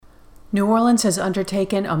New Orleans has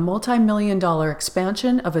undertaken a multi-million-dollar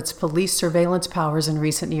expansion of its police surveillance powers in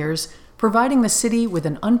recent years, providing the city with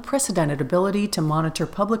an unprecedented ability to monitor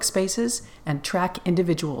public spaces and track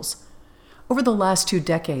individuals. Over the last 2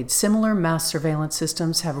 decades, similar mass surveillance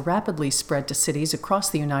systems have rapidly spread to cities across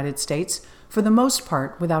the United States, for the most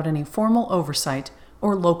part without any formal oversight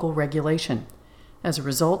or local regulation. As a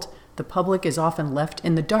result, the public is often left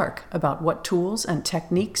in the dark about what tools and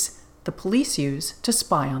techniques the police use to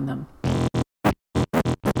spy on them.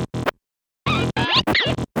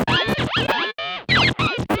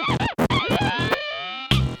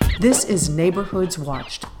 This is Neighborhoods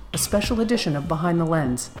Watched, a special edition of Behind the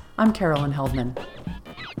Lens. I'm Carolyn Heldman.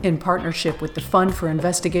 In partnership with the Fund for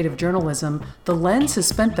Investigative Journalism, The Lens has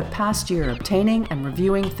spent the past year obtaining and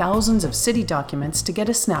reviewing thousands of city documents to get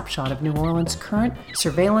a snapshot of New Orleans' current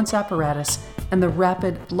surveillance apparatus and the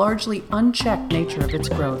rapid, largely unchecked nature of its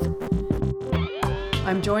growth.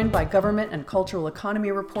 I'm joined by government and cultural economy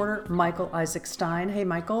reporter Michael Isaac Stein. Hey,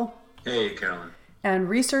 Michael. Hey, Carolyn. And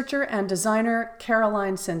researcher and designer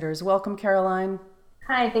Caroline Sinders. Welcome, Caroline.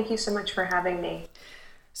 Hi, thank you so much for having me.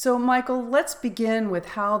 So, Michael, let's begin with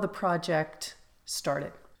how the project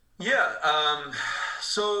started. Yeah,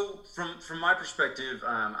 so from my perspective,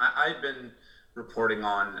 I've been reporting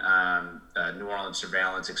on New Orleans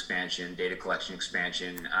surveillance expansion, data collection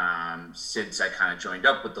expansion, since I kind of joined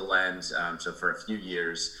up with The Lens, so for a few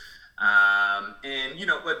years. And, you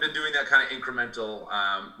know, I've been doing that kind of incremental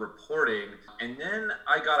reporting. And then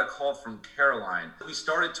I got a call from Caroline. We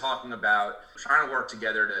started talking about trying to work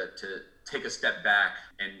together to take a step back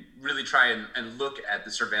and really try and look at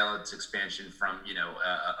the surveillance expansion from, you know,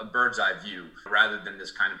 a bird's eye view rather than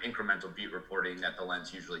this kind of incremental beat reporting that The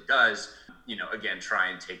Lens usually does. You know, again, try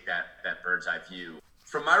and take that bird's eye view.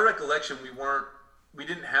 From my recollection, we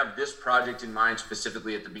didn't have this project in mind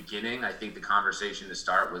specifically at the beginning. I think the conversation to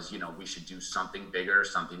start was, you know, we should do something bigger,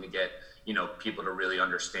 something to get, you know, people to really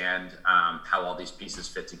understand how all these pieces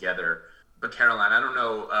fit together. But Caroline, I don't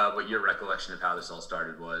know what your recollection of how this all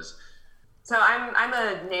started was. So I'm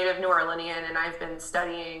a native New Orleanian, and I've been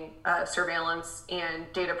studying surveillance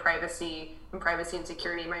and data privacy and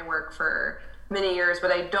security in my work for many years,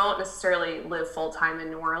 but I don't necessarily live full-time in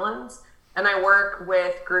New Orleans. And I work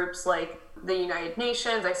with groups like the United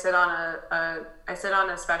Nations. I sit on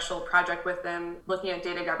a special project with them looking at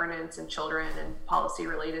data governance and children and policy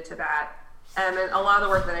related to that. And a lot of the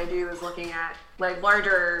work that I do is looking at like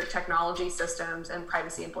larger technology systems and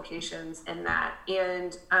privacy implications in that.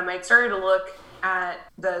 And I started to look at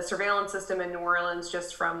the surveillance system in New Orleans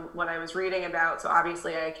just from what I was reading about. So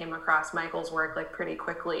obviously I came across Michael's work like pretty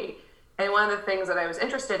quickly. And one of the things that I was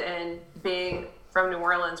interested in being from New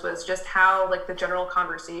Orleans was just how like the general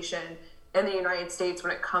conversation in the United States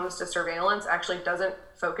when it comes to surveillance actually doesn't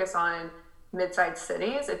focus on mid-sized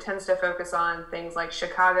cities. It tends to focus on things like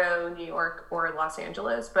Chicago, New York, or Los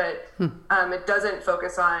Angeles, but it doesn't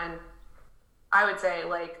focus on, I would say,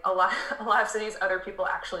 like a lot of cities other people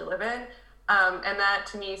actually live in. And that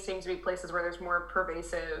to me seems to be places where there's more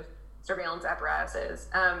pervasive surveillance apparatuses.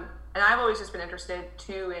 And I've always just been interested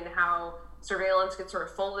too in how surveillance gets sort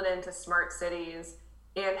of folded into smart cities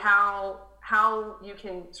and how you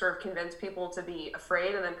can sort of convince people to be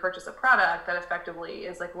afraid and then purchase a product that effectively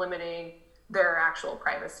is like limiting their actual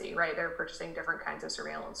privacy, right? They're purchasing different kinds of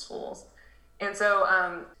surveillance tools. And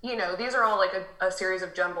so, you know, these are all like a series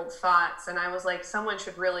of jumbled thoughts. And I was like, someone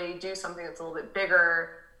should really do something that's a little bit bigger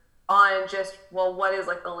on just, well, what is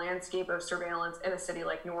like the landscape of surveillance in a city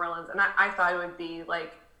like New Orleans? And I thought it would be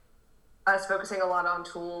like us focusing a lot on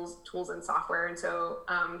tools and software. And so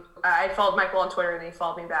I followed Michael on Twitter and he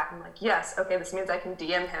followed me back. I'm like, yes, okay, this means I can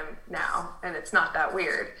DM him now. And it's not that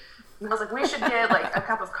weird. And I was like, we should get like a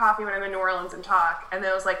cup of coffee when I'm in New Orleans and talk. And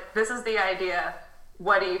then I was like, this is the idea.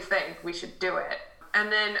 What do you think? We should do it.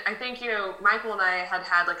 And then I think, you know, Michael and I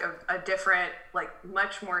had like a different, like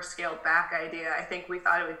much more scaled back idea. I think we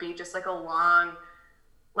thought it would be just like a long,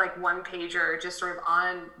 like one pager, just sort of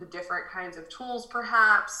on the different kinds of tools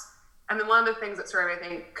perhaps. And then one of the things that sort of, I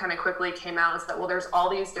think, kind of quickly came out is that, well, there's all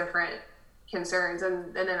these different concerns.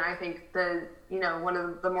 And then I think one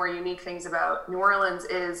of the more unique things about New Orleans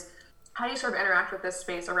is how do you sort of interact with this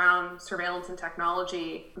space around surveillance and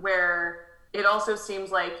technology, where it also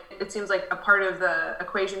seems like a part of the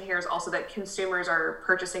equation here is also that consumers are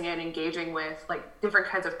purchasing and engaging with like different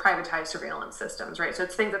kinds of privatized surveillance systems, right? So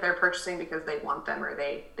it's things that they're purchasing because they want them or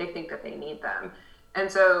they think that they need them.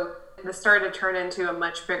 And so this started to turn into a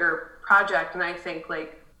much bigger project. And I think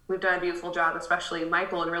like we've done a beautiful job, especially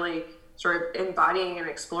Michael, in really sort of embodying and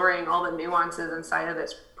exploring all the nuances inside of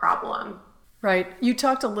this problem. Right. You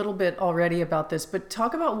talked a little bit already about this, but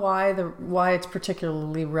talk about why it's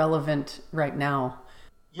particularly relevant right now.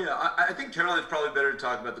 Yeah, I think Caroline's probably better to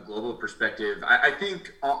talk about the global perspective. I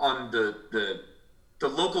think on the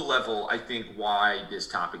local level, I think why this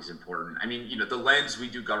topic is important. I mean, the lens, we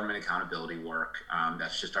do government accountability work.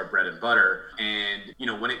 That's just our bread and butter. And,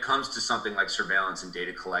 when it comes to something like surveillance and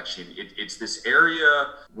data collection, it's this area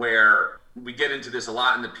where we get into this a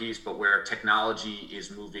lot in the piece, but where technology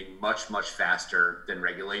is moving much, much faster than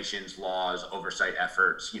regulations, laws, oversight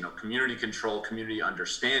efforts, community control, community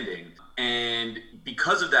understanding. And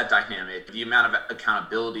because of that dynamic, the amount of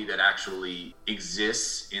accountability that actually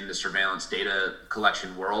exists in the surveillance data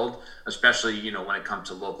collection world, especially, when it comes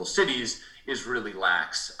to local cities, is really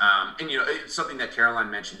lax. And, it's something that Caroline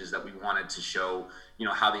mentioned is that we wanted to show,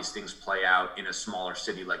 how these things play out in a smaller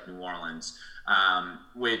city like New Orleans.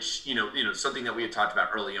 Which, something that we had talked about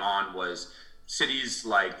early on was cities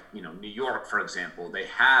like, New York, for example, they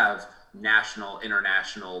have national,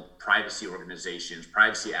 international privacy organizations,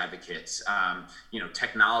 privacy advocates,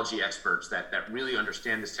 technology experts that really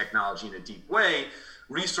understand this technology in a deep way,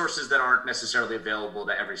 resources that aren't necessarily available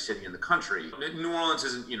to every city in the country. New Orleans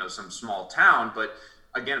isn't, some small town, but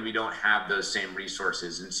again, we don't have those same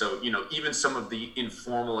resources. And so, even some of the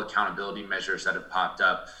informal accountability measures that have popped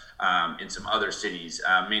up in some other cities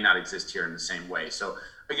may not exist here in the same way. So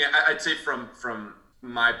again, I'd say from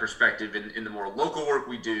my perspective in the more local work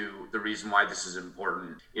we do, the reason why this is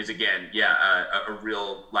important is, again, a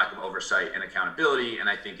real lack of oversight and accountability. And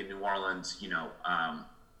I think in New Orleans,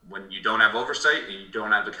 when you don't have oversight and you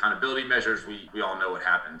don't have accountability measures, we all know what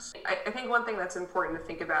happens. I think one thing that's important to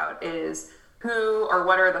think about is who or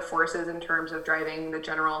what are the forces in terms of driving the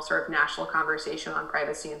general sort of national conversation on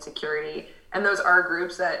privacy and security. And those are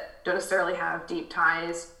groups that don't necessarily have deep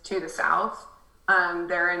ties to the South.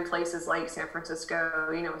 They're in places like San Francisco,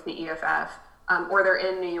 with the EFF, or they're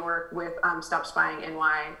in New York with Stop Spying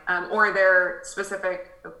NY, or they're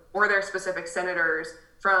specific senators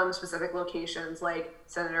from specific locations, like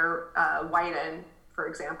Senator Wyden, for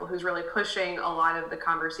example, who's really pushing a lot of the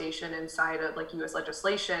conversation inside of like U.S.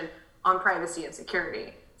 legislation on privacy and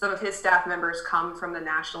security. Some of his staff members come from the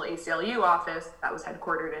National ACLU office that was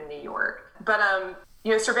headquartered in New York. But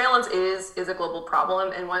surveillance is a global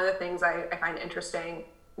problem, and one of the things I find interesting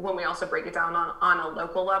when we also break it down on a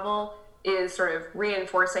local level is sort of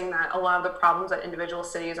reinforcing that a lot of the problems that individual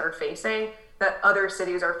cities are facing, that other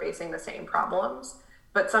cities are facing the same problems.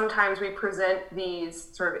 But sometimes we present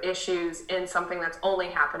these sort of issues in something that's only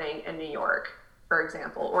happening in New York, for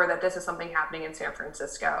example, or that this is something happening in San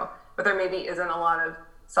Francisco, but there maybe isn't a lot of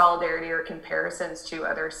solidarity or comparisons to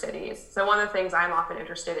other cities. So one of the things I'm often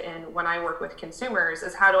interested in when I work with consumers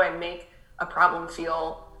is how do I make a problem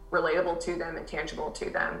feel relatable to them and tangible to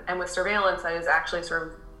them? And with surveillance, that is actually sort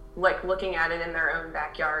of like looking at it in their own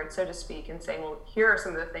backyard, so to speak, and saying, well, here are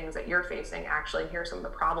some of the things that you're facing actually, and here are some of the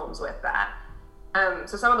problems with that.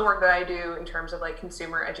 So some of the work that I do in terms of like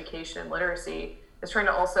consumer education and literacy is trying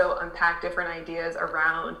to also unpack different ideas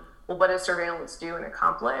around, well, what does surveillance do and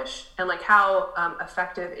accomplish? And like how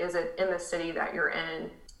effective is it in the city that you're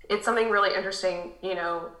in? It's something really interesting,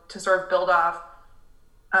 to sort of build off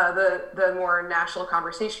the more national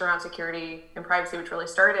conversation around security and privacy, which really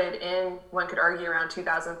started in, one could argue, around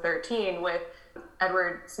 2013 with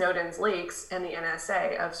Edward Snowden's leaks and the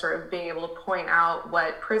NSA, of sort of being able to point out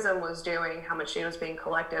what PRISM was doing, how much data was being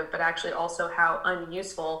collected, but actually also how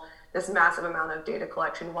unuseful this massive amount of data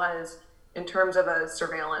collection was in terms of a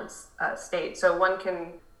surveillance state. So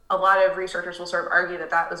a lot of researchers will sort of argue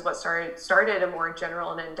that was what started a more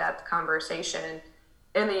general and in-depth conversation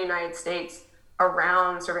in the United States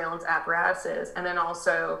around surveillance apparatuses, and then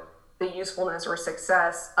also the usefulness or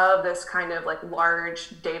success of this kind of like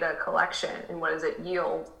large data collection, and what does it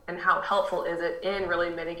yield, and how helpful is it in really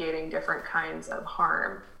mitigating different kinds of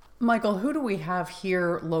harm. Michael, who do we have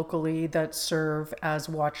here locally that serve as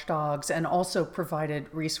watchdogs and also provided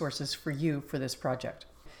resources for you for this project?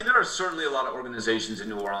 There are certainly a lot of organizations in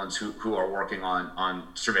New Orleans who are working on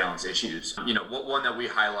surveillance issues. One that we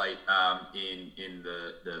highlight in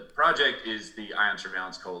the project is the Eye on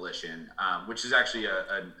Surveillance Coalition, which is actually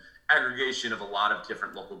an aggregation of a lot of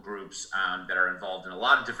different local groups that are involved in a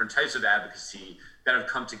lot of different types of advocacy that have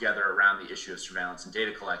come together around the issue of surveillance and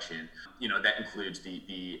data collection. That includes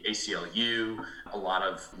the ACLU, a lot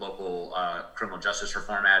of local criminal justice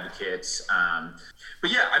reform advocates.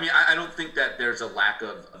 But yeah, I don't think that there's a lack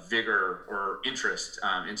of vigor or interest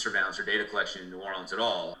in surveillance or data collection in New Orleans at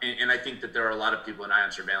all. And I think that there are a lot of people in Eye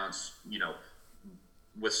on Surveillance,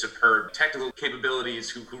 with superb technical capabilities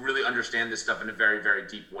who really understand this stuff in a very, very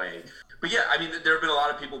deep way. But yeah, I mean, there have been a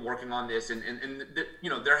lot of people working on this, and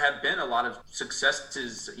there have been a lot of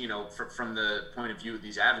successes, from the point of view of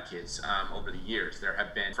these advocates over the years. There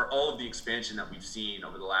have been, for all of the expansion that we've seen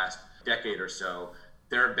over the last decade or so,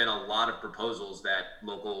 there have been a lot of proposals that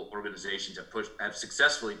local organizations have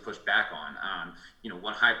successfully pushed back on.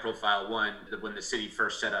 One high-profile one, when the city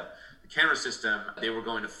first set up the camera system, they were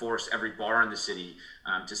going to force every bar in the city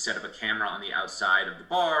to set up a camera on the outside of the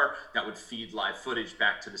bar that would feed live footage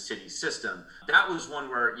back to the city's system. That was one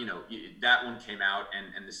where, that one came out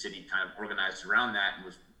and the city kind of organized around that and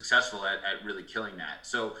was successful at really killing that.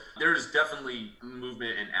 So there's definitely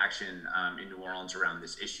movement and action in New Orleans around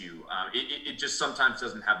this issue. It just sometimes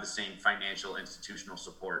doesn't have the same financial institutional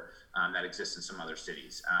support that exists in some other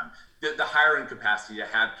cities. The hiring capacity to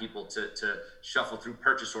have people to shuffle through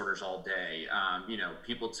purchase orders all day,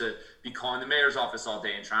 people to be calling the mayor's office all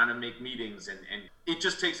day and trying to make meetings, and it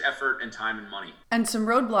just takes effort and time and money. And some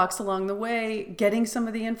roadblocks along the way, getting some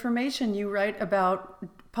of the information. You write about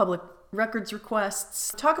public records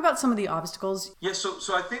requests. Talk about some of the obstacles. Yeah, so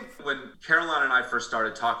I think when Caroline and I first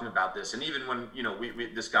started talking about this, and even when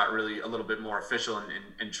this got really a little bit more official,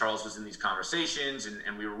 and Charles was in these conversations,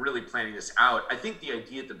 and we were really planning this out, I think the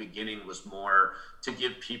idea at the beginning was more to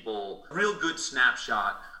give people a real good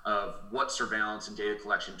snapshot of what surveillance and data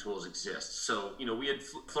collection tools exist. So, we had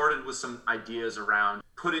flirted with some ideas around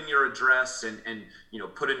put in your address and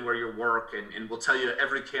put in where you work, and we'll tell you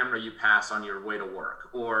every camera you pass on your way to work,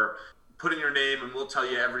 or put in your name and we'll tell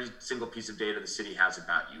you every single piece of data the city has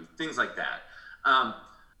about you, things like that.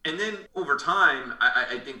 And then over time,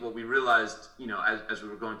 I think what we realized, as we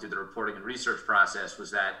were going through the reporting and research process,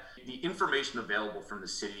 was that the information available from the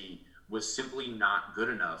city was simply not good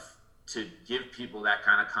enough to give people that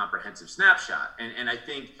kind of comprehensive snapshot. And I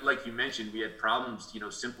think, like you mentioned, we had problems,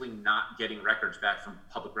 simply not getting records back from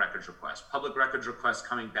public records requests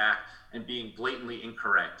coming back and being blatantly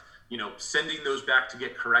incorrect, sending those back to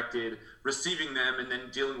get corrected, receiving them, and then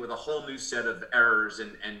dealing with a whole new set of errors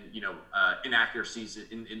and inaccuracies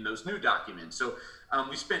in those new documents. So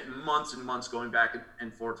we spent months and months going back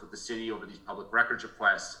and forth with the city over these public records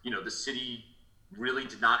requests. The city really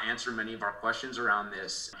did not answer many of our questions around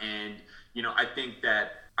this. And, I think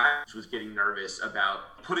that I was getting nervous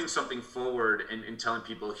about putting something forward and telling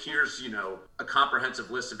people, here's, a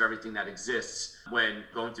comprehensive list of everything that exists. When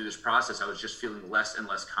going through this process, I was just feeling less and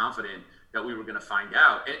less confident that we were going to find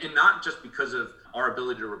out. And not just because of our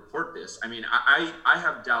ability to report this. I mean, I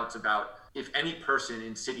have doubts about if any person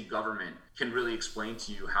in city government can really explain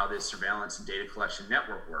to you how this surveillance and data collection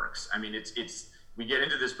network works. I mean, we get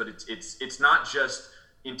into this, but it's not just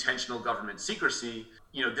intentional government secrecy.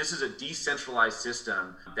 This is a decentralized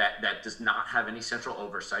system that does not have any central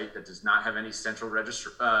oversight, that does not have any central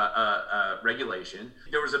regulation.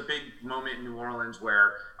 There was a big moment in New Orleans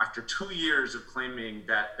where, after 2 years of claiming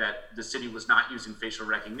that the city was not using facial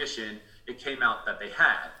recognition, it came out that they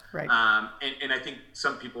had. Right. And I think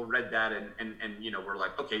some people read that and were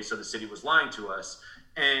like, okay, so the city was lying to us.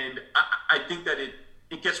 And I think that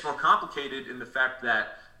it gets more complicated in the fact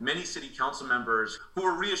that many city council members who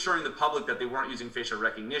were reassuring the public that they weren't using facial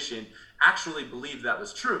recognition actually believed that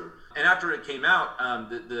was true. And after it came out,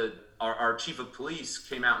 our chief of police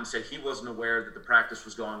came out and said he wasn't aware that the practice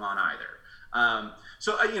was going on either.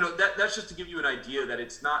 So that's just to give you an idea that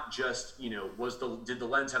it's not just, did the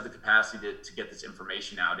lens have the capacity to get this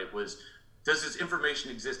information out? It was, does this information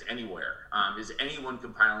exist anywhere? Is anyone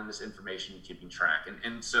compiling this information and keeping track?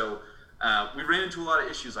 And so we ran into a lot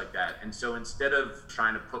of issues like that. And so instead of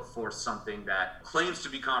trying to put forth something that claims to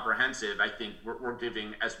be comprehensive, I think we're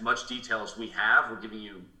giving as much detail as we have. We're giving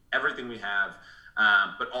you everything we have,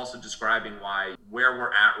 but also describing why where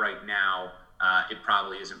we're at right now, it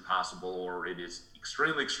probably isn't possible, or it is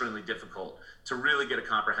extremely, extremely difficult to really get a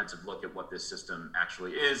comprehensive look at what this system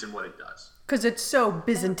actually is and what it does. Because it's so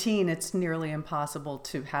Byzantine, it's nearly impossible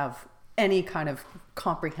to have any kind of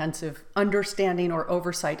comprehensive understanding or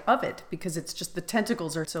oversight of it, because it's just the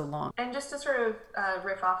tentacles are so long. And just to sort of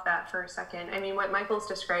riff off that for a second, I mean, what Michael's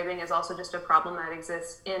describing is also just a problem that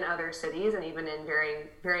exists in other cities and even in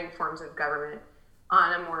varying forms of government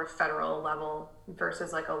on a more federal level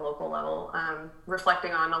versus like a local level,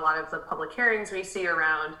 reflecting on a lot of the public hearings we see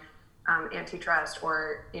around antitrust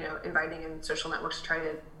or, inviting in social networks to try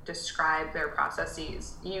to describe their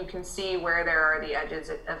processes. You can see where there are the edges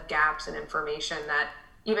of gaps in information that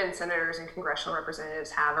even senators and congressional representatives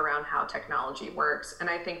have around how technology works. And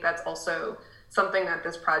I think that's also something that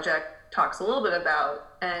this project talks a little bit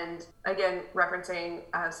about. And again, referencing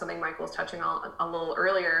something Michael was touching on a little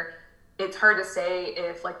earlier, it's hard to say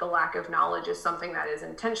if like the lack of knowledge is something that is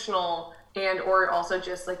intentional and or also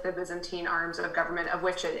just like the Byzantine arms of government, of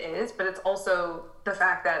which it is, but it's also the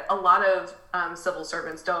fact that a lot of civil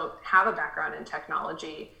servants don't have a background in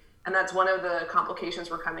technology. And that's one of the complications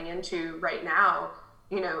we're coming into right now,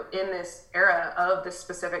 in this era of this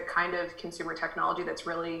specific kind of consumer technology that's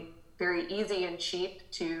really very easy and cheap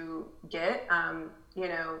to get, and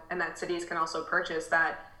that cities can also purchase,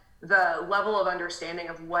 that the level of understanding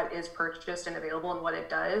of what is purchased and available and what it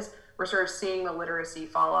does, we're sort of seeing the literacy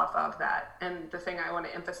fall off of that. And the thing I want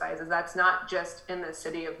to emphasize is that's not just in the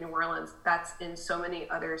city of New Orleans, that's in so many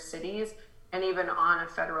other cities and even on a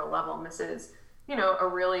federal level. And this is, a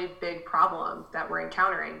really big problem that we're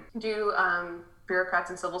encountering. Do bureaucrats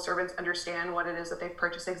and civil servants understand what it is that they've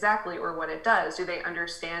purchased exactly or what it does? Do they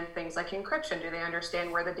understand things like encryption? Do they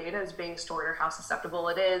understand where the data is being stored or how susceptible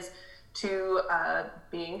it is to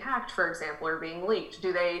being hacked, for example, or being leaked?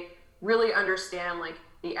 Do they really understand like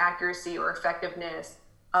the accuracy or effectiveness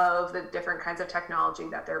of the different kinds of technology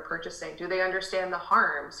that they're purchasing? Do they understand the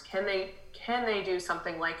harms? Can they do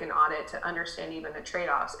something like an audit to understand even the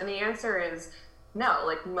trade-offs? And the answer is no.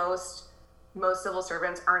 Like most civil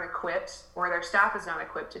servants aren't equipped, or their staff is not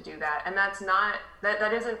equipped to do that. And that's not,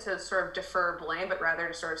 that isn't to sort of defer blame, but rather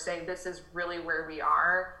to sort of say this is really where we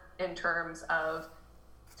are in terms of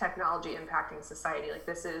technology impacting society. Like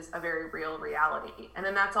this is a very real reality. And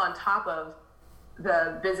then that's on top of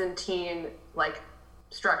the Byzantine like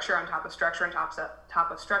structure on top of structure on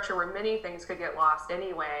top of structure, where many things could get lost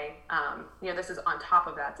anyway. This is on top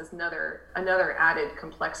of that. This is another added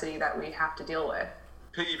complexity that we have to deal with.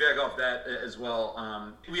 Piggyback off that as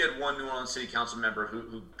well. We had one New Orleans City Council member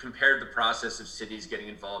who compared the process of cities getting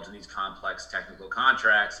involved in these complex technical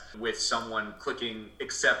contracts with someone clicking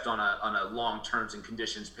accept on a long terms and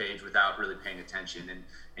conditions page without really paying attention. And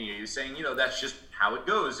you're saying, that's just how it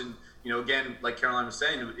goes. And, again, like Caroline was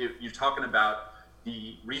saying, you're talking about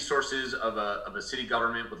the resources of a city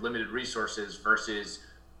government with limited resources versus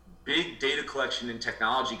big data collection and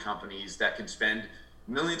technology companies that can spend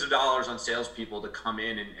millions of dollars on salespeople to come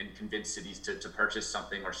in and convince cities to purchase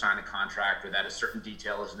something or sign a contract, or that a certain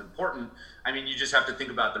detail isn't important. I mean, you just have to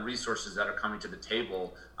think about the resources that are coming to the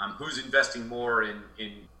table. Who's investing more in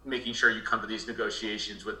making sure you come to these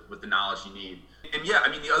negotiations with the knowledge you need? And yeah, I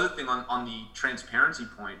mean, the other thing on the transparency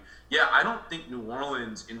point, I don't think New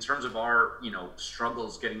Orleans, in terms of our,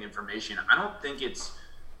 struggles getting information, I don't think it's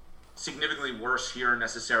significantly worse here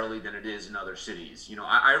necessarily than it is in other cities.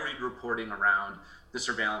 I read reporting around the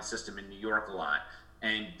surveillance system in New York a lot,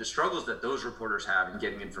 and the struggles that those reporters have in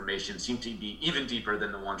getting information seem to be even deeper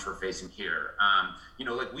than the ones we're facing here.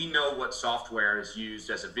 We know what software is used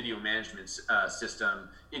as a video management system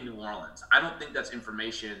in New Orleans. I don't think that's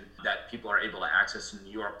information that people are able to access in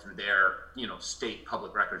New York through their, state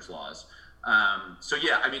public records laws.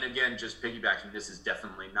 Again, just piggybacking, this is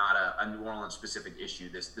definitely not a New Orleans specific issue.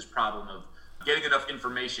 This problem of getting enough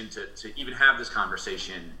information to even have this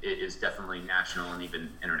conversation is definitely national and even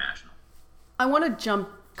international. I want to jump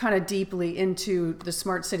kind of deeply into the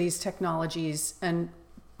smart cities technologies. And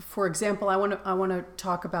for example, I want to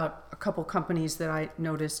talk about a couple companies that I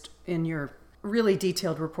noticed in your really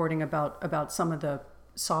detailed reporting about some of the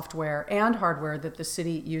software and hardware that the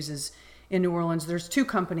city uses in New Orleans. There's two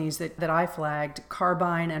companies that I flagged,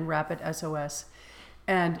 Carbine and Rapid SOS.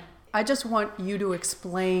 And I just want you to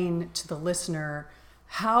explain to the listener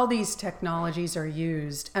how these technologies are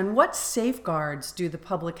used and what safeguards do the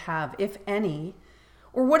public have, if any,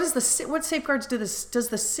 or what safeguards does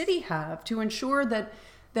the city have to ensure that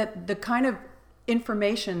the kind of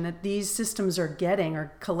information that these systems are getting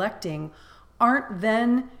or collecting aren't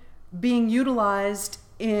then being utilized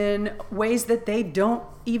in ways that they don't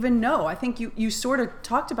even know. I think you sort of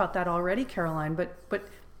talked about that already, Caroline, but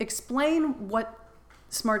explain what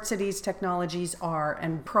smart cities technologies are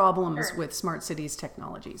and problems Sure. with smart cities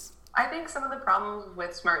technologies. I think some of the problems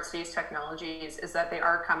with smart cities technologies is that they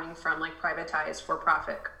are coming from like privatized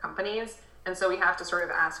for-profit companies. And so we have to sort of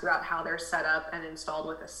ask about how they're set up and installed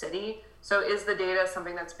with a city. So is the data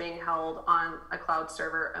something that's being held on a cloud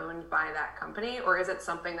server owned by that company, or is it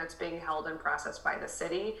something that's being held and processed by the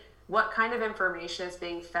city? What kind of information is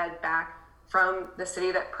being fed back from the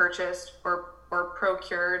city that purchased or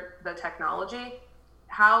procured the technology?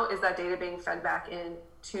 How is that data being fed back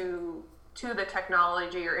into the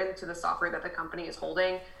technology or into the software that the company is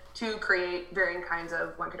holding to create varying kinds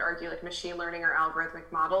of, one could argue, like machine learning or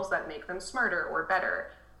algorithmic models that make them smarter or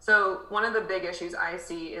better? So one of the big issues I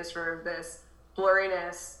see is sort of this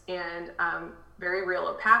blurriness and very real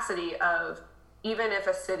opacity of, even if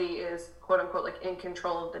a city is quote unquote like in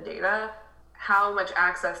control of the data, how much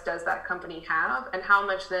access does that company have, and how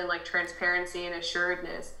much then like transparency and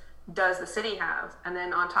assuredness does the city have? And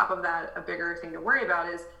then on top of that, a bigger thing to worry about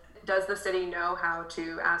is, does the city know how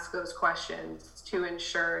to ask those questions to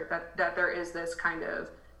ensure that there is this kind of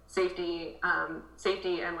safety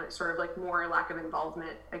and sort of like more lack of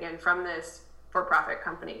involvement, again, from this for-profit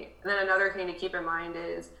company. And then another thing to keep in mind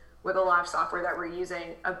is, with a lot of software that we're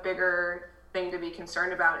using, a bigger thing to be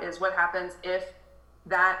concerned about is what happens if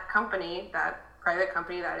that company, that private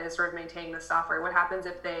company that is sort of maintaining the software, what happens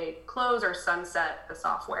if they close or sunset the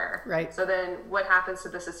software? Right. So then what happens to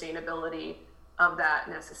the sustainability of that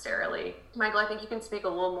necessarily? Michael, I think you can speak a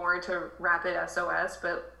little more to RapidSOS,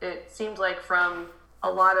 but it seemed like from a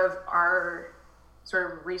lot of our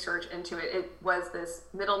sort of research into it, it was this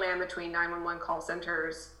middleman between 911 call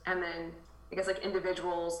centers and then I guess like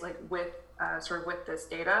individuals like with sort of with this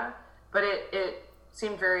data, but it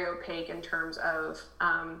seemed very opaque in terms of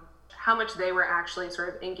how much they were actually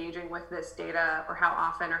sort of engaging with this data, or how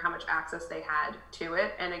often or how much access they had to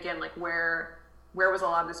it. And again, like where was a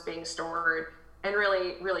lot of this being stored, and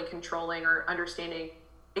really controlling or understanding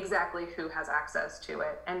exactly who has access to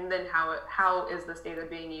it, and then how is this data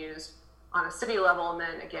being used on a city level, and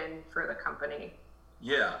then again for the company.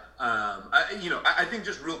 Yeah, I think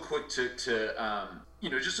just real quick to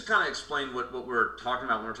just to kind of explain what we're talking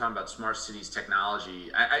about when we're talking about smart cities technology.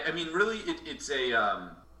 I mean, really, it's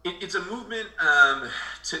a movement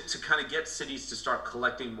to kind of get cities to start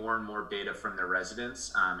collecting more and more data from their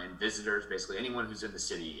residents and visitors, basically anyone who's in the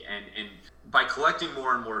city, and by collecting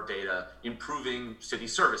more and more data, improving city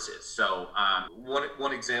services. So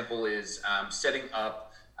one example is setting up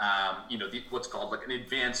what's called like an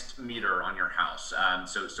advanced meter on your house.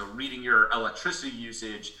 So reading your electricity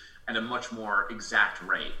usage at a much more exact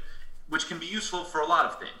rate, which can be useful for a lot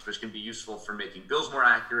of things, which can be useful for making bills more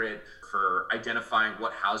accurate, for identifying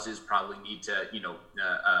what houses probably need to,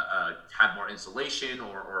 have more insulation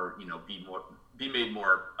or be made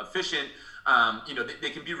more efficient. They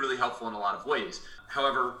can be really helpful in a lot of ways.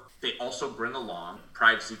 However, they also bring along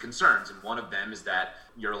privacy concerns. And one of them is that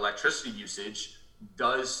your electricity usage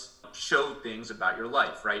does show things about your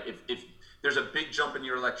life, right? If there's a big jump in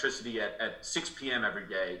your electricity at 6 p.m. every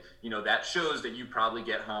day, that shows that you probably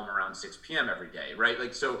get home around 6 p.m. every day, right?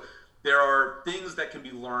 Like, so there are things that can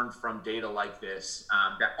be learned from data like this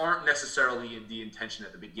that aren't necessarily the intention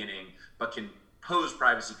at the beginning, but can pose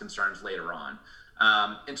privacy concerns later on.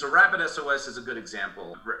 And so RapidSOS is a good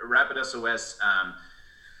example. RapidSOS,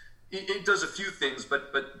 it does a few things,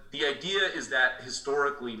 but the idea is that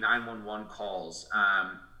historically 911 calls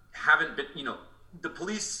haven't been, the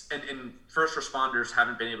police and first responders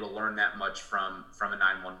haven't been able to learn that much from a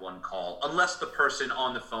 911 call, unless the person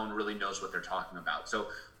on the phone really knows what they're talking about. So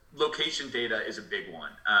location data is a big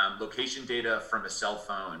one. Location data from a cell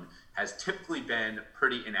phone has typically been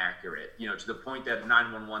pretty inaccurate, to the point that a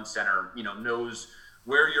 911 center, knows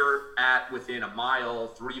where you're at within a mile,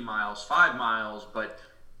 3 miles, 5 miles, but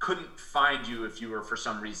couldn't find you if you were for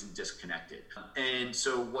some reason disconnected. And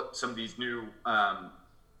so what some of these new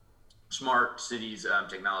smart cities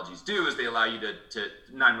technologies do is they allow you to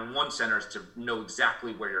 911 centers to know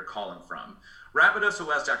exactly where you're calling from.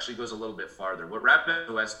 RapidSOS actually goes a little bit farther. What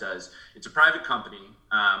RapidSOS does, it's a private company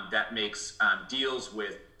that makes deals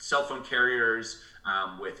with cell phone carriers,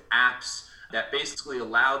 with apps that basically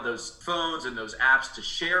allow those phones and those apps to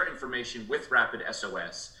share information with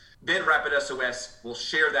RapidSOS. Then RapidSOS will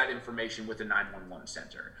share that information with a 911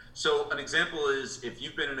 center. So an example is if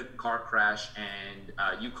you've been in a car crash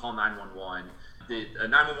and you call 911, the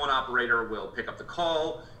 911 operator will pick up the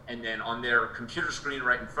call, and then on their computer screen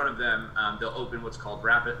right in front of them, they'll open what's called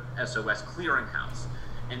RapidSOS Clearinghouse.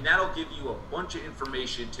 And that'll give you a bunch of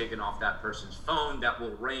information taken off that person's phone that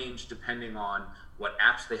will range depending on what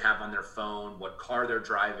apps they have on their phone, what car they're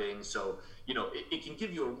driving. So, it can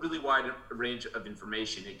give you a really wide range of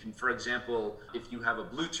information. It can, for example, if you have a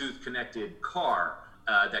Bluetooth connected car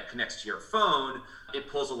that connects to your phone, it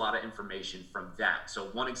pulls a lot of information from that. So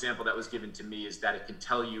one example that was given to me is that it can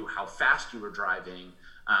tell you how fast you were driving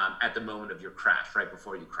at the moment of your crash, right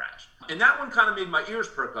before you crashed. And that one kind of made my ears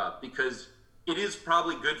perk up, because it is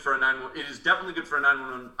probably good for it is definitely good for a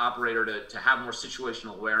 911 operator to have more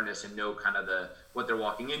situational awareness and know kind of what they're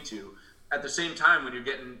walking into. At the same time, when you're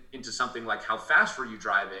getting into something like how fast were you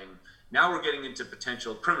driving, now we're getting into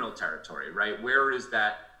potential criminal territory, right? Where is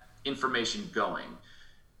that information going?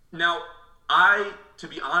 Now, to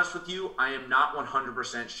be honest with you, I am not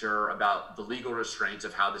 100% sure about the legal restraints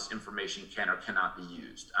of how this information can or cannot be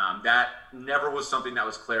used. That never was something that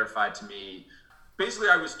was clarified to me. Basically,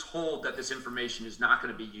 I was told that this information is not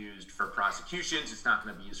going to be used for prosecutions, it's not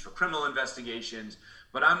going to be used for criminal investigations,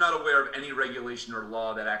 but I'm not aware of any regulation or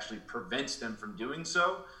law that actually prevents them from doing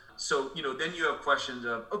so. So, then you have questions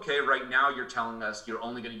of, okay, right now you're telling us you're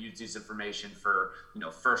only going to use this information for,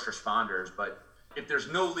 first responders, but if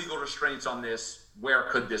there's no legal restraints on this, where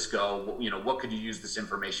could this go? What could you use this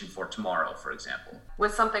information for tomorrow, for example?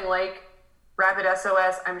 With something like Rapid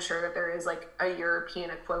SOS, I'm sure that there is like a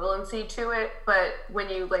European equivalency to it, but when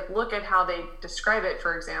you look at how they describe it,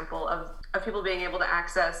 for example, of people being able to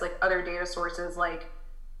access like other data sources like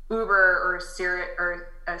Uber or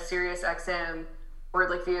SiriusXM or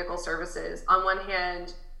like vehicle services, on one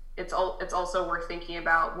hand, it's also worth thinking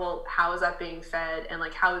about, well, how is that being fed, and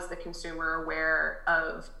like how is the consumer aware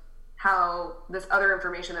of how this other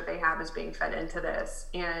information that they have is being fed into this,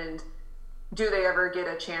 and do they ever get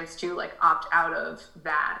a chance to like opt out of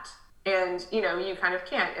that? And you kind of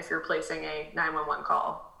can't if you're placing a 911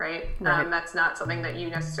 call, right? That's not something that you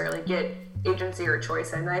necessarily get agency or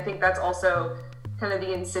choice in. And I think that's also kind of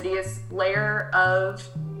the insidious layer of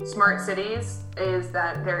smart cities, is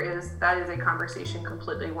that that is a conversation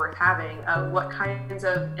completely worth having of what kinds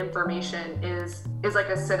of information is like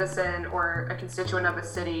a citizen or a constituent of a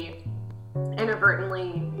city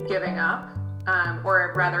inadvertently giving up,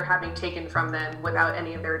 or rather having taken from them without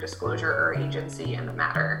any of their disclosure or agency in the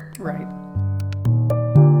matter. Right.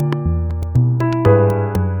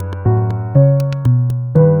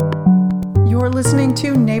 You're listening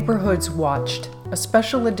to Neighborhoods Watched, a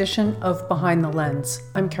special edition of Behind the Lens.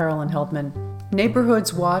 I'm Carolyn Heldman.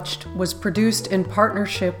 Neighborhoods Watched was produced in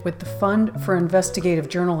partnership with the Fund for Investigative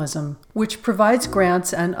Journalism, which provides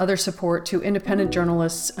grants and other support to independent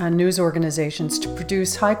journalists and news organizations to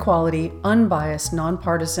produce high-quality, unbiased,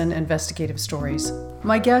 nonpartisan investigative stories.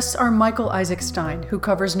 My guests are Michael Isaac Stein, who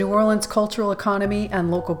covers New Orleans' cultural economy and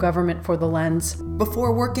local government for The Lens.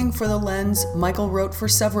 Before working for The Lens, Michael wrote for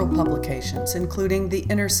several publications, including The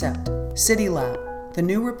Intercept, City Lab, The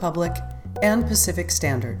New Republic, and Pacific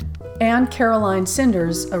Standard. And Caroline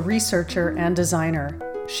Cinders, a researcher and designer.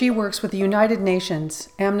 She works with the United Nations,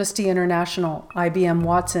 Amnesty International, IBM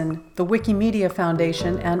Watson, the Wikimedia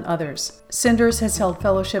Foundation, and others. Cinders has held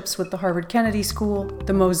fellowships with the Harvard Kennedy School,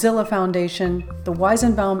 the Mozilla Foundation, the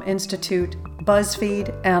Weizenbaum Institute,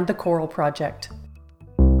 BuzzFeed, and the Coral Project.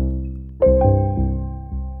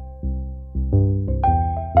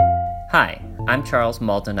 Hi, I'm Charles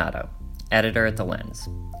Maldonado, editor at The Lens.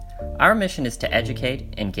 Our mission is to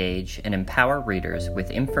educate, engage, and empower readers with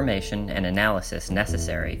information and analysis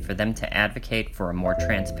necessary for them to advocate for a more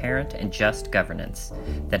transparent and just governance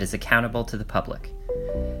that is accountable to the public.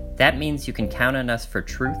 That means you can count on us for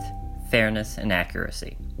truth, fairness, and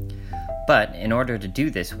accuracy. But in order to do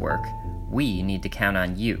this work, we need to count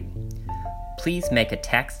on you. Please make a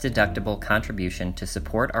tax-deductible contribution to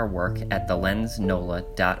support our work at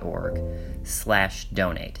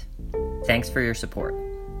thelensnola.org/donate. Thanks for your support.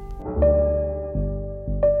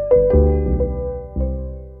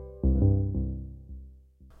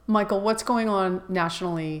 Michael, what's going on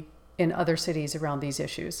nationally in other cities around these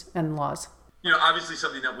issues and laws? Obviously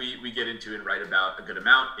something that we get into and write about a good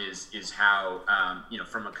amount is how,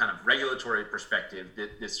 from a kind of regulatory perspective,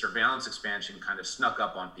 this surveillance expansion kind of snuck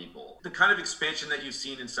up on people. The kind of expansion that you've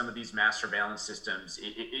seen in some of these mass surveillance systems,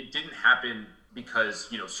 it didn't happen because,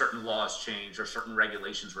 certain laws changed or certain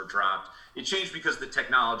regulations were dropped. It changed because the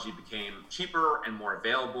technology became cheaper and more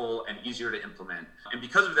available and easier to implement. And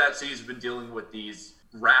because of that, cities have been dealing with these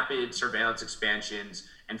rapid surveillance expansions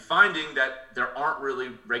and finding that there aren't really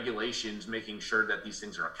regulations making sure that these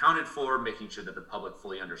things are accounted for, making sure that the public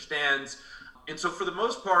fully understands. And so for the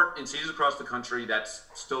most part, in cities across the country, that's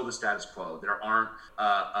still the status quo. There aren't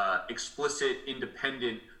explicit,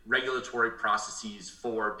 independent regulatory processes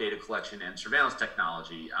for data collection and surveillance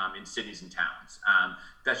technology in cities and towns.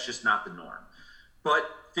 That's just not the norm. But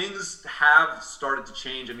things have started to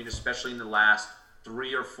change. Especially in the last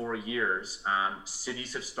 3 or 4 years,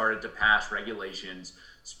 cities have started to pass regulations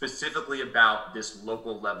specifically about this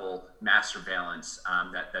local level mass surveillance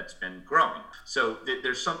that's been growing. So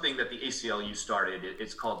there's something that the ACLU started.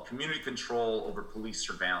 It's called Community Control Over Police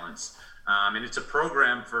Surveillance. And it's a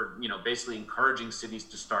program for, basically encouraging cities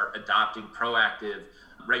to start adopting proactive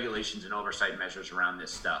regulations and oversight measures around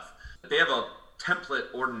this stuff. They have a template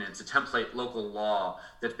ordinance, a template local law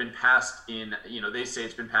that's been passed in, they say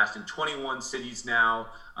it's been passed in 21 cities now,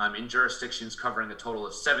 in jurisdictions covering a total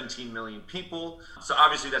of 17 million people. So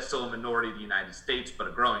obviously that's still a minority of the United States, but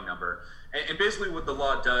a growing number. And basically what the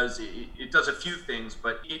law does, it does a few things,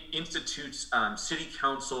 but it institutes city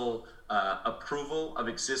council approval of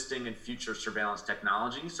existing and future surveillance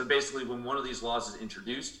technology. So basically, when one of these laws is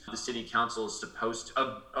introduced, the city council of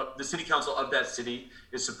that city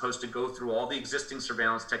is supposed to go through all the existing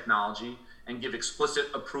surveillance technology and give explicit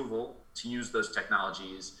approval to use those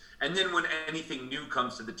technologies. And then when anything new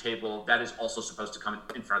comes to the table, that is also supposed to come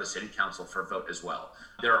in front of the city council for a vote as well.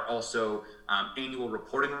 There are also annual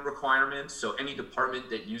reporting requirements. So any department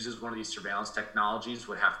that uses one of these surveillance technologies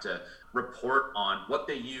would have to report on what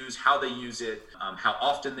they use, how they use it, how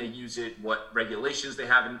often they use it, what regulations they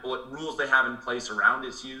have, and what rules they have in place around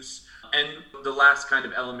its use. And the last kind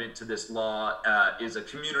of element to this law is a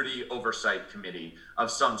community oversight committee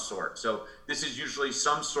of some sort. So this is usually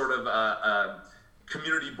some sort of a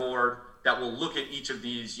community board that will look at each of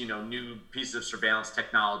these, new pieces of surveillance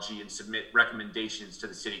technology and submit recommendations to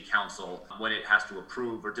the city council when it has to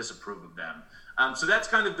approve or disapprove of them. So that's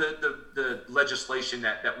kind of the legislation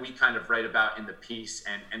that we kind of write about in the piece,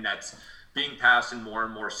 and that's being passed in more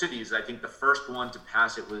and more cities. I think the first one to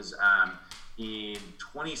pass it was in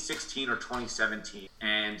 2016 or 2017,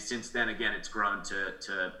 and since then, again, it's grown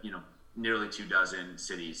to nearly 24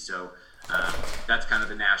 cities. So that's kind of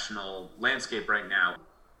the national landscape right now.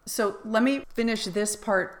 So let me finish this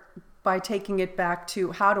part by taking it back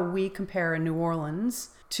to how do we compare in New Orleans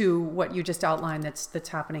to what you just outlined that's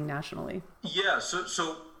happening nationally? Yeah,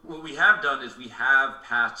 so what we have done is we have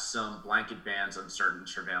passed some blanket bans on certain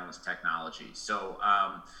surveillance technologies. So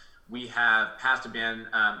we have passed a ban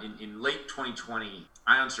in late 2020.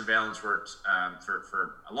 Ion Surveillance worked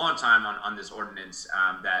for a long time on this ordinance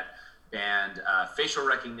that banned facial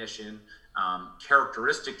recognition,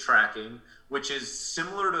 characteristic tracking, which is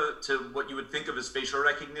similar to what you would think of as facial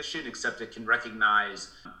recognition, except it can recognize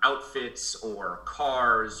outfits or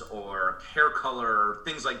cars or hair color,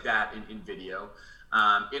 things like that in video.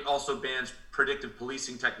 It also bans predictive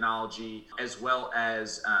policing technology, as well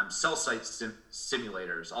as cell site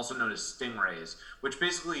simulators, also known as stingrays, which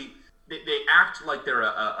basically they act like they're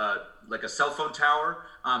like a cell phone tower,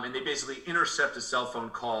 and they basically intercept a cell phone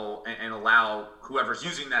call and allow whoever's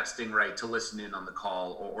using that stingray to listen in on the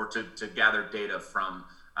call or to gather data from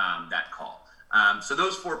that call. So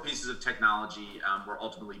those 4 pieces of technology were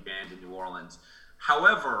ultimately banned in New Orleans.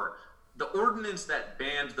 However, the ordinance that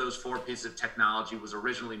banned those 4 pieces of technology was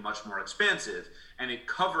originally much more expansive, and it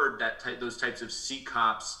covered those types of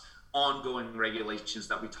CCOPS ongoing regulations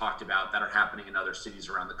that we talked about that are happening in other cities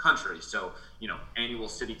around the country. So, annual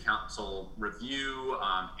city council review,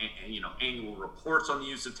 annual reports on the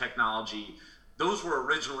use of technology. Those were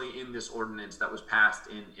originally in this ordinance that was passed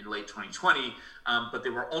in late 2020, but they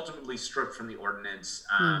were ultimately stripped from the ordinance.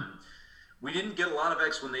 We didn't get a lot of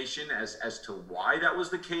explanation as to why that was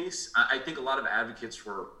the case. I think a lot of advocates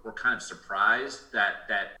were kind of surprised that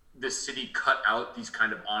the city cut out these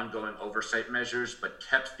kind of ongoing oversight measures, but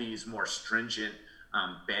kept these more stringent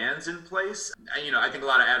bans in place. I think a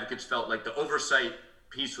lot of advocates felt like the oversight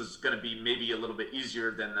piece was going to be maybe a little bit easier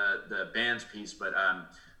than the bans piece, but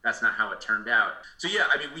that's not how it turned out. So yeah,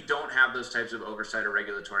 we don't have those types of oversight or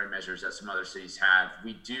regulatory measures that some other cities have.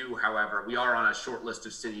 We do, however, we are on a short list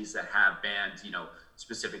of cities that have banned,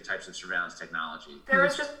 specific types of surveillance technology. There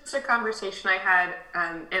was just a conversation I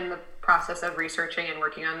had in the process of researching and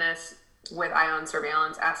working on this with Ion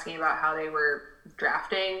Surveillance, asking about how they were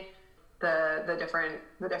drafting the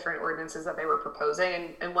different ordinances that they were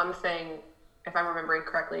proposing. And one thing, if I'm remembering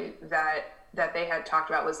correctly, that they had talked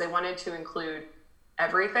about was they wanted to include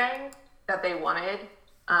everything that they wanted,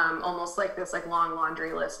 almost like this long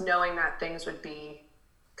laundry list, knowing that things would be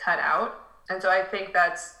cut out. And so I think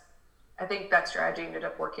that strategy ended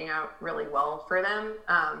up working out really well for them.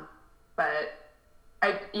 But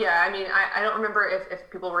I don't remember if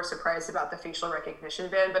people were surprised about the facial recognition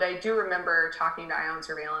ban, but I do remember talking to Ion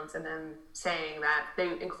Surveillance and them saying that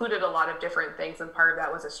they included a lot of different things, and part of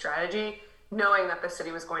that was a strategy, knowing that the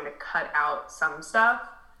city was going to cut out some stuff.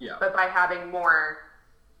 Yeah. But by having more,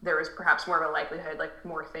 there was perhaps more of a likelihood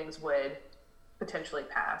more things would potentially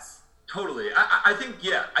pass. Totally. I think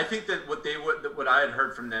that what I had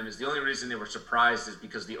heard from them is the only reason they were surprised is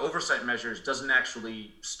because the oversight measures doesn't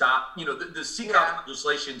actually stop, the CCOP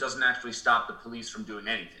legislation doesn't actually stop the police from doing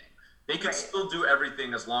anything. They could still do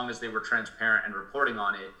everything as long as they were transparent and reporting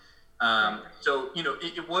on it. So,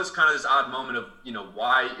 it was kind of this odd moment of,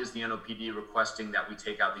 why is the NOPD requesting that we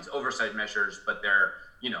take out these oversight measures, but there,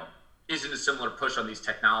 isn't a similar push on these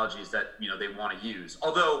technologies that, they want to use.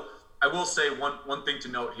 Although I will say one thing to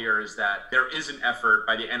note here is that there is an effort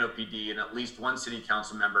by the NOPD and at least one city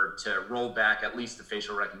council member to roll back at least the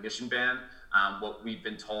facial recognition ban. What we've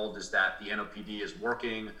been told is that the NOPD is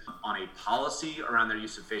working on a policy around their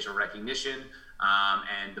use of facial recognition.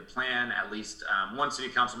 And the plan, at least one city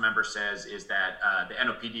council member says, is that the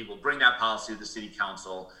NOPD will bring that policy to the city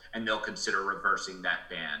council and they'll consider reversing that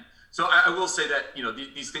ban. So I will say that,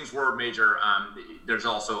 these things were major. There's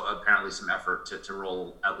also apparently some effort to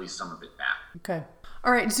roll at least some of it back. Okay.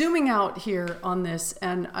 All right. Zooming out here on this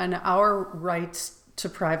and our rights to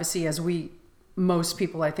privacy as most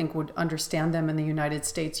people, I think, would understand them in the United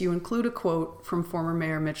States. You include a quote from former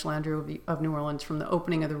Mayor Mitch Landrieu of New Orleans from the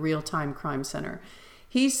opening of the Real-Time Crime Center.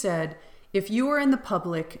 He said, "If you are in the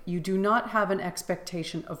public, you do not have an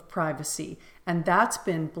expectation of privacy. And that's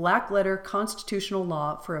been black letter constitutional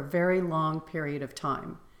law for a very long period of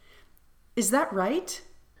time." Is that right?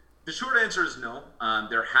 The short answer is no.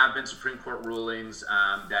 There have been Supreme Court rulings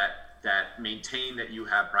that maintain that you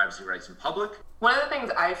have privacy rights in public. One of the things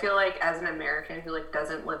I feel like as an American who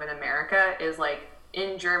doesn't live in America is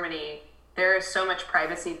in Germany, there is so much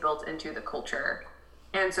privacy built into the culture.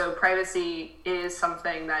 And so privacy is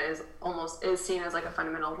something that is seen as a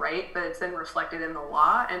fundamental right, but it's then reflected in the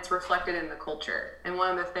law and it's reflected in the culture. And one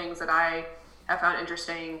of the things that I have found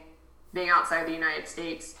interesting being outside the United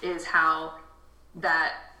States is how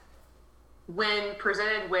that when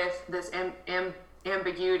presented with this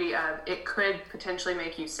ambiguity of it could potentially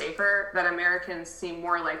make you safer, that Americans seem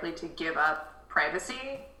more likely to give up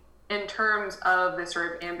privacy in terms of this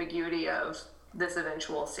sort of ambiguity of this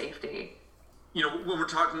eventual safety. When we're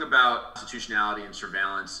talking about constitutionality and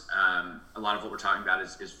surveillance, a lot of what we're talking about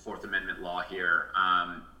is Fourth Amendment law here.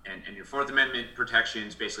 And your Fourth Amendment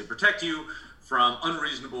protections basically protect you from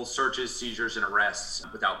unreasonable searches, seizures, and arrests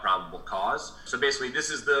without probable cause. So basically, this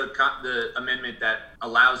is the amendment that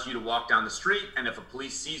allows you to walk down the street, and if a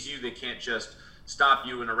police sees you, they can't just stop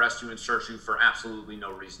you and arrest you and search you for absolutely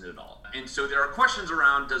no reason at all. And so there are questions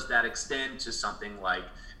around, does that extend to something like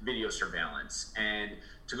video surveillance? And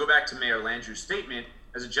to go back to Mayor Landrieu's statement,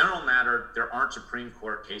 as a general matter, there aren't Supreme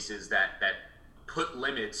Court cases that put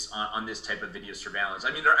limits on this type of video surveillance.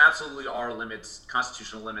 I mean, there absolutely are limits,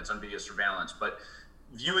 constitutional limits on video surveillance, but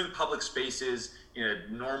viewing public spaces in a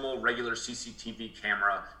normal, regular CCTV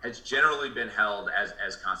camera has generally been held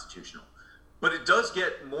as constitutional. But it does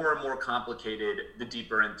get more and more complicated the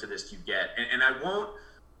deeper into this you get. And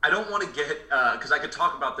I don't want to get, because I could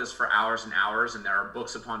talk about this for hours and hours, and there are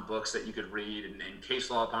books upon books that you could read and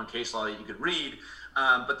case law upon case law that you could read.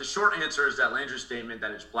 But the short answer is that Landrieu's statement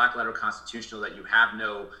that it's black letter constitutional, that you have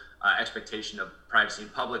no expectation of privacy in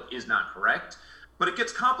public, is not correct. But it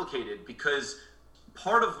gets complicated because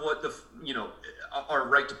part of what our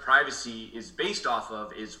right to privacy is based off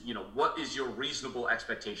of is, what is your reasonable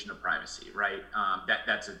expectation of privacy, right?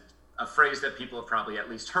 That's a phrase that people have probably at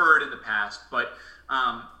least heard in the past, but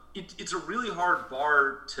it's a really hard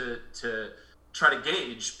bar to try to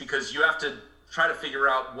gauge, because you have to try to figure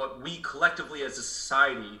out what we collectively as a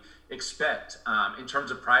society expect in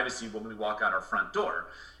terms of privacy when we walk out our front door.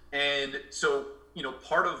 And so,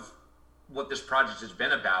 part of what this project has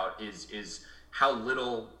been about is how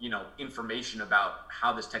little, information about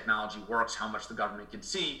how this technology works, how much the government can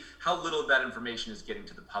see, how little of that information is getting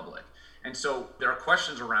to the public. And so there are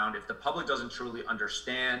questions around, if the public doesn't truly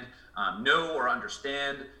understand, know or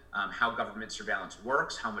understand how government surveillance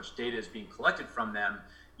works, how much data is being collected from them,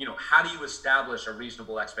 how do you establish a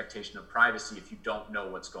reasonable expectation of privacy if you don't know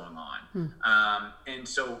what's going on? And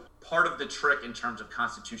so part of the trick in terms of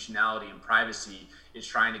constitutionality and privacy is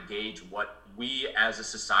trying to gauge what we as a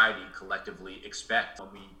society collectively expect when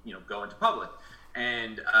we go into public.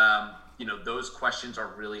 And those questions are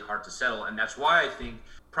really hard to settle. And that's why I think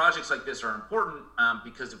projects like this are important,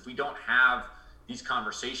 because if we don't have these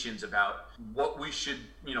conversations about what we should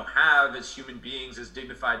have as human beings, as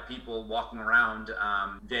dignified people walking around,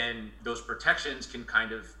 then those protections can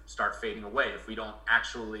kind of start fading away. If we don't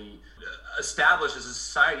actually establish as a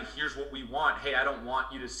society, here's what we want. Hey, I don't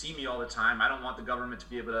want you to see me all the time. I don't want the government to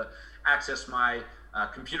be able to access my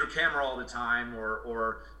computer camera all the time,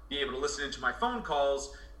 or be able to listen into my phone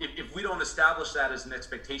calls. If we don't establish that as an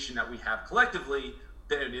expectation that we have collectively,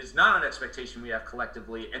 then it is not an expectation we have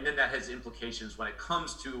collectively, and then that has implications when it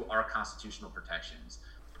comes to our constitutional protections.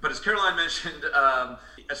 But as Caroline mentioned,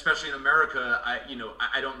 especially in America,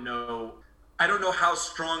 I don't know how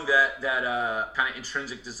strong that kind of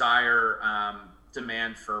intrinsic desire,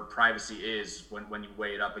 demand for privacy is when you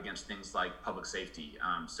weigh it up against things like public safety.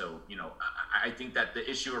 I think that the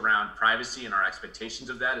issue around privacy and our expectations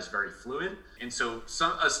of that is very fluid. And so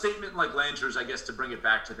a statement like Landrieu's, I guess, to bring it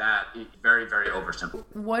back to that, is very, very oversimple.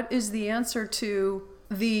 What is the answer to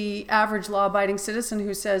the average law-abiding citizen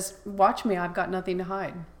who says, watch me, I've got nothing to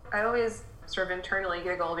hide? I always sort of internally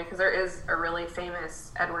giggle because there is a really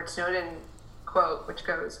famous Edward Snowden quote, which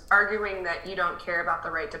goes, arguing that you don't care about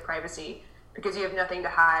the right to privacy because you have nothing to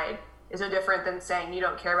hide is no different than saying you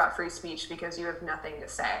don't care about free speech because you have nothing to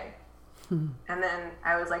say. And then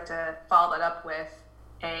I always like to follow that up with,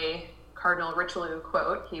 a Cardinal Richelieu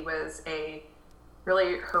quote. He was a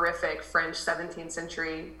really horrific French 17th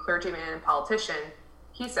century clergyman and politician.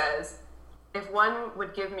 He says, "If one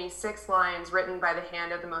would give me 6 lines written by the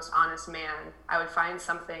hand of the most honest man, I would find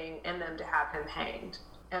something in them to have him hanged."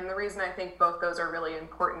 And the reason I think both those are really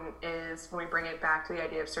important is when we bring it back to the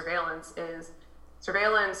idea of surveillance is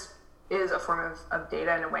a form of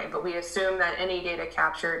data in a way, but we assume that any data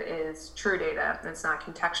captured is true data and it's not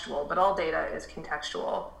contextual, but all data is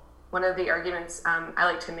contextual. One of the arguments I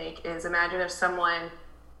like to make is, imagine if someone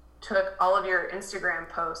took all of your Instagram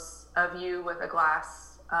posts of you with a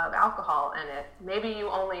glass of alcohol in it. Maybe you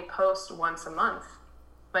only post once a month,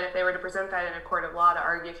 but if they were to present that in a court of law to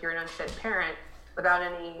argue if you're an unfit parent without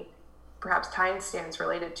any perhaps timestamps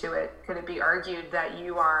related to it, could it be argued that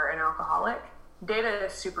you are an alcoholic? Data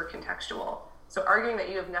is super contextual. So arguing that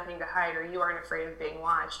you have nothing to hide or you aren't afraid of being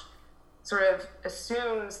watched sort of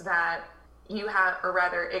assumes that you have, or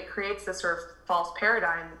rather it creates this sort of false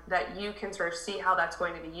paradigm that you can sort of see how that's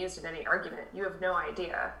going to be used in any argument. You have no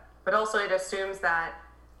idea. But also it assumes that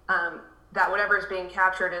that whatever is being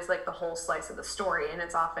captured is like the whole slice of the story, and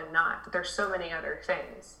it's often not. But there's so many other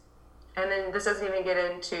things. And then this doesn't even get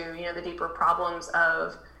into, the deeper problems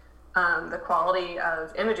of the quality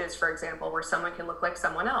of images, for example, where someone can look like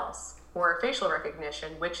someone else, or facial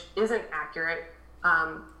recognition, which isn't accurate.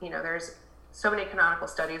 There's so many canonical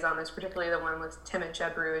studies on this, particularly the one with Timid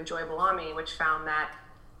Jebru and Joy Balami, which found that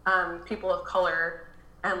people of color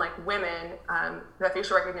and like women, that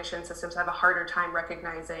facial recognition systems have a harder time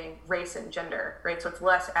recognizing race and gender, right? So it's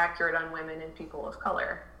less accurate on women and people of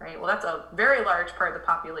color, right? Well, that's a very large part of the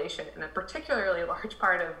population, and a particularly large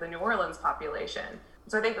part of the New Orleans population.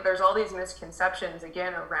 So I think that there's all these misconceptions,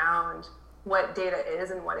 again, around what data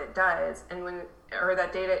is and what it does, and or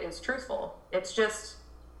that data is truthful. It's just,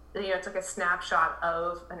 it's like a snapshot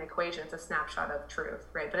of an equation. It's a snapshot of truth,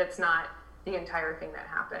 right? But it's not the entire thing that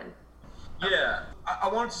happened. Yeah, I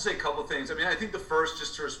wanted to say a couple of things. I mean, I think the first,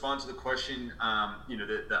 just to respond to the question,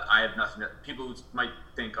 the I have nothing people might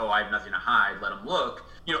think, oh, I have nothing to hide, let them look.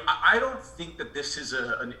 I don't think that this is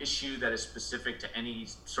an issue that is specific to any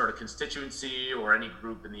sort of constituency or any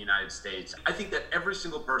group in the United States. I think that every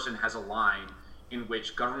single person has a line in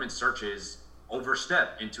which government searches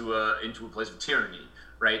overstep into a place of tyranny,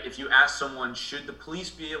 right? If you ask someone, should the police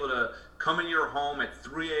be able to come into your home at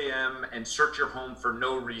 3 a.m. and search your home for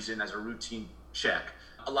no reason as a routine check,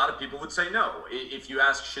 a lot of people would say no. If you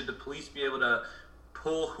ask, should the police be able to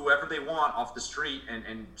pull whoever they want off the street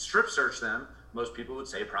and strip search them, most people would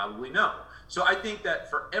say probably no. So I think that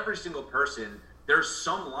for every single person, there's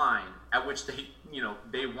some line at which they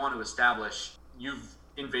want to establish, you've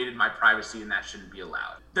invaded my privacy and that shouldn't be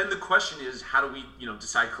allowed. Then the question is, how do we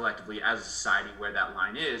decide collectively as a society where that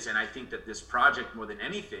line is? And I think that this project, more than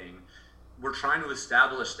anything, we're trying to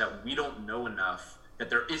establish that we don't know enough, that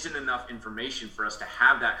there isn't enough information for us to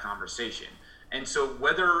have that conversation. And so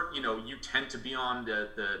whether you tend to be on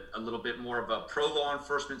a little bit more of a pro-law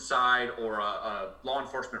enforcement side or a law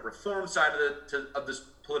enforcement reform side of this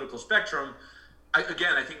political spectrum, I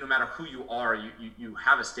think no matter who you are, you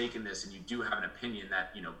have a stake in this, and you do have an opinion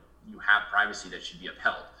that you have privacy that should be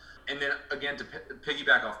upheld. And then again, to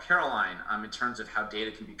piggyback off Caroline, in terms of how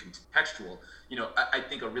data can be contextual, I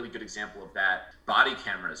think a really good example of that, body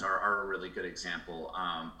cameras are a really good example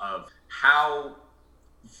of how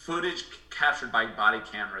footage captured by body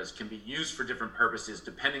cameras can be used for different purposes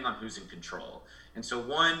depending on who's in control. And so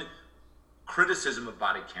one criticism of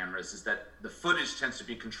body cameras is that the footage tends to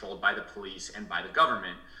be controlled by the police and by the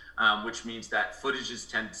government, which means that footage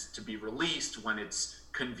tends to be released when it's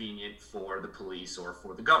convenient for the police or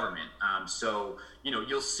for the government. So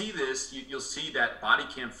you'll see this, you'll see that body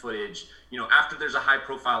cam footage, after there's a high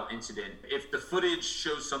profile incident, if the footage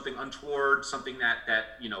shows something untoward, something that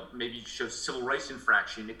maybe shows civil rights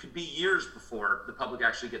infraction, it could be years before the public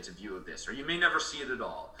actually gets a view of this, or you may never see it at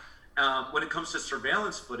all. When it comes to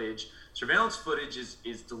surveillance footage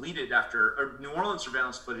is deleted or New Orleans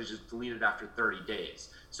surveillance footage is deleted after 30 days.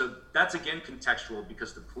 So that's again contextual,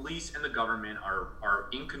 because the police and the government are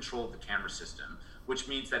in control of the camera system, which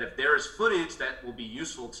means that if there is footage that will be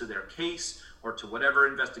useful to their case or to whatever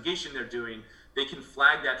investigation they're doing, they can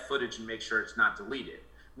flag that footage and make sure it's not deleted.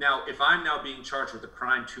 Now, if I'm now being charged with a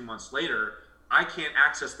crime 2 months later, I can't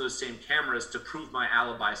access those same cameras to prove my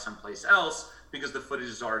alibi someplace else because the footage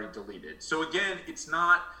is already deleted. So again, it's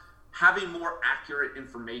not having more accurate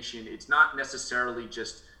information. It's not necessarily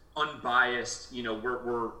just unbiased,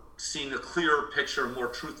 we're seeing a clearer picture, a more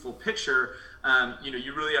truthful picture.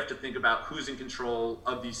 You really have to think about who's in control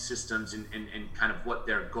of these systems and kind of what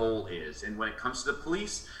their goal is. And when it comes to the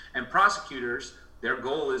police and prosecutors, Their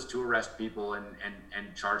goal is to arrest people and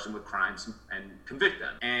charge them with crimes and convict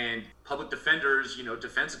them. And public defenders,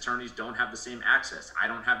 defense attorneys don't have the same access. I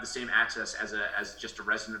don't have the same access as just a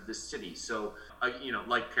resident of this city. So,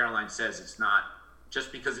 like Caroline says, it's not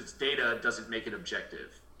just because it's data doesn't make it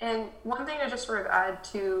objective. And one thing to just sort of add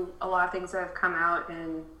to a lot of things that have come out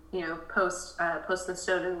in, post the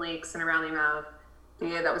Snowden leaks and around the amount of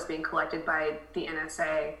data that was being collected by the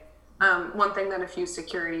NSA. One thing that a few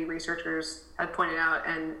security researchers had pointed out,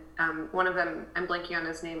 and one of them, I'm blanking on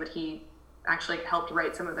his name, but he actually helped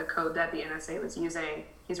write some of the code that the NSA was using.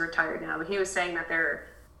 He's retired now, but he was saying that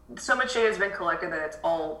so much data has been collected that it's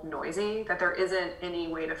all noisy, that there isn't any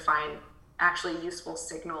way to find actually useful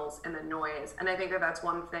signals in the noise. And I think that that's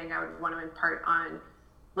one thing I would want to impart on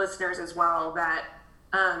listeners as well, that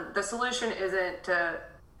the solution isn't to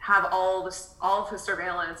have all of the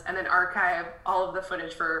surveillance and then archive all of the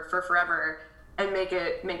footage for forever and make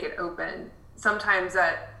it open. Sometimes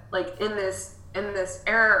that, like, in this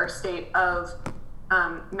era or state of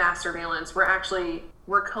mass surveillance,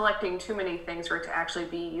 we're collecting too many things for it to actually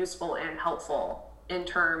be useful and helpful in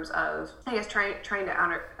terms of, I guess, trying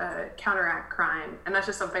to counteract crime. And that's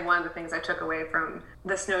just one of the things I took away from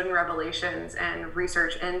the Snowden revelations and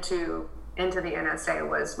research into the NSA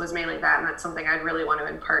was mainly that, and that's something I'd really want to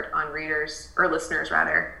impart on readers, or listeners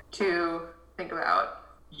rather, to think about.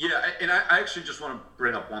 Yeah, and I actually just want to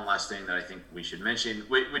bring up one last thing that I think we should mention,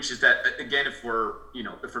 which is that, again, if we're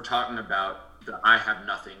talking about the I have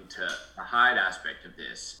nothing to hide aspect of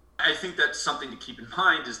this, I think that's something to keep in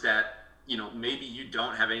mind, is that, maybe you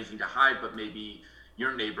don't have anything to hide, but maybe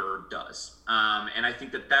your neighbor does. And I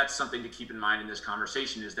think that that's something to keep in mind in this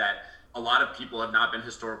conversation, is that a lot of people have not been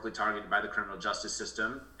historically targeted by the criminal justice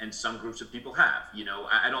system, and some groups of people have.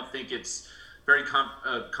 I don't think it's very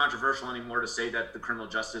controversial anymore to say that the criminal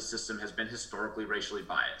justice system has been historically racially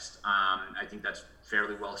biased. I think that's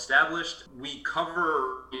fairly well established. We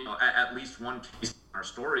cover, at least one case in our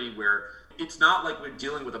story where it's not like we're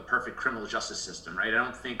dealing with a perfect criminal justice system, right? I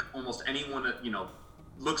don't think almost anyone,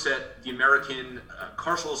 looks at the American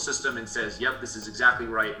carceral system and says, yep, this is exactly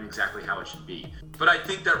right and exactly how it should be. But I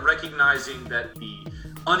think that recognizing that the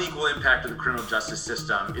unequal impact of the criminal justice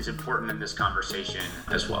system is important in this conversation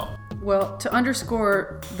as well. Well, to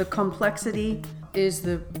underscore the complexity is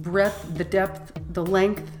the breadth, the depth, the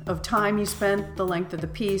length of time you spent, the length of the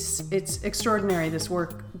piece. It's extraordinary, this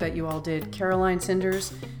work that you all did. Caroline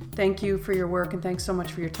Sinders, thank you for your work, and thanks so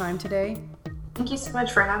much for your time today. Thank you so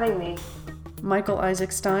much for having me. Michael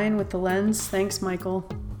Isaac Stein with The Lens. Thanks, Michael.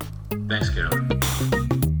 Thanks, Carol.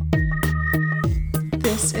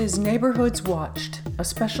 This is Neighborhoods Watched, a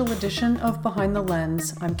special edition of Behind the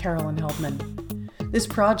Lens. I'm Carolyn Heldman. This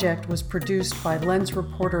project was produced by Lens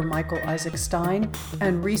reporter Michael Isaac Stein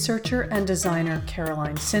and researcher and designer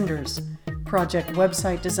Caroline Sinders. Project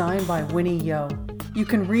website design by Winnie Yo. You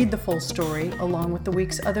can read the full story along with the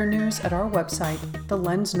week's other news at our website,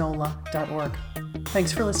 thelensnola.org.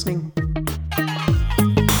 Thanks for listening.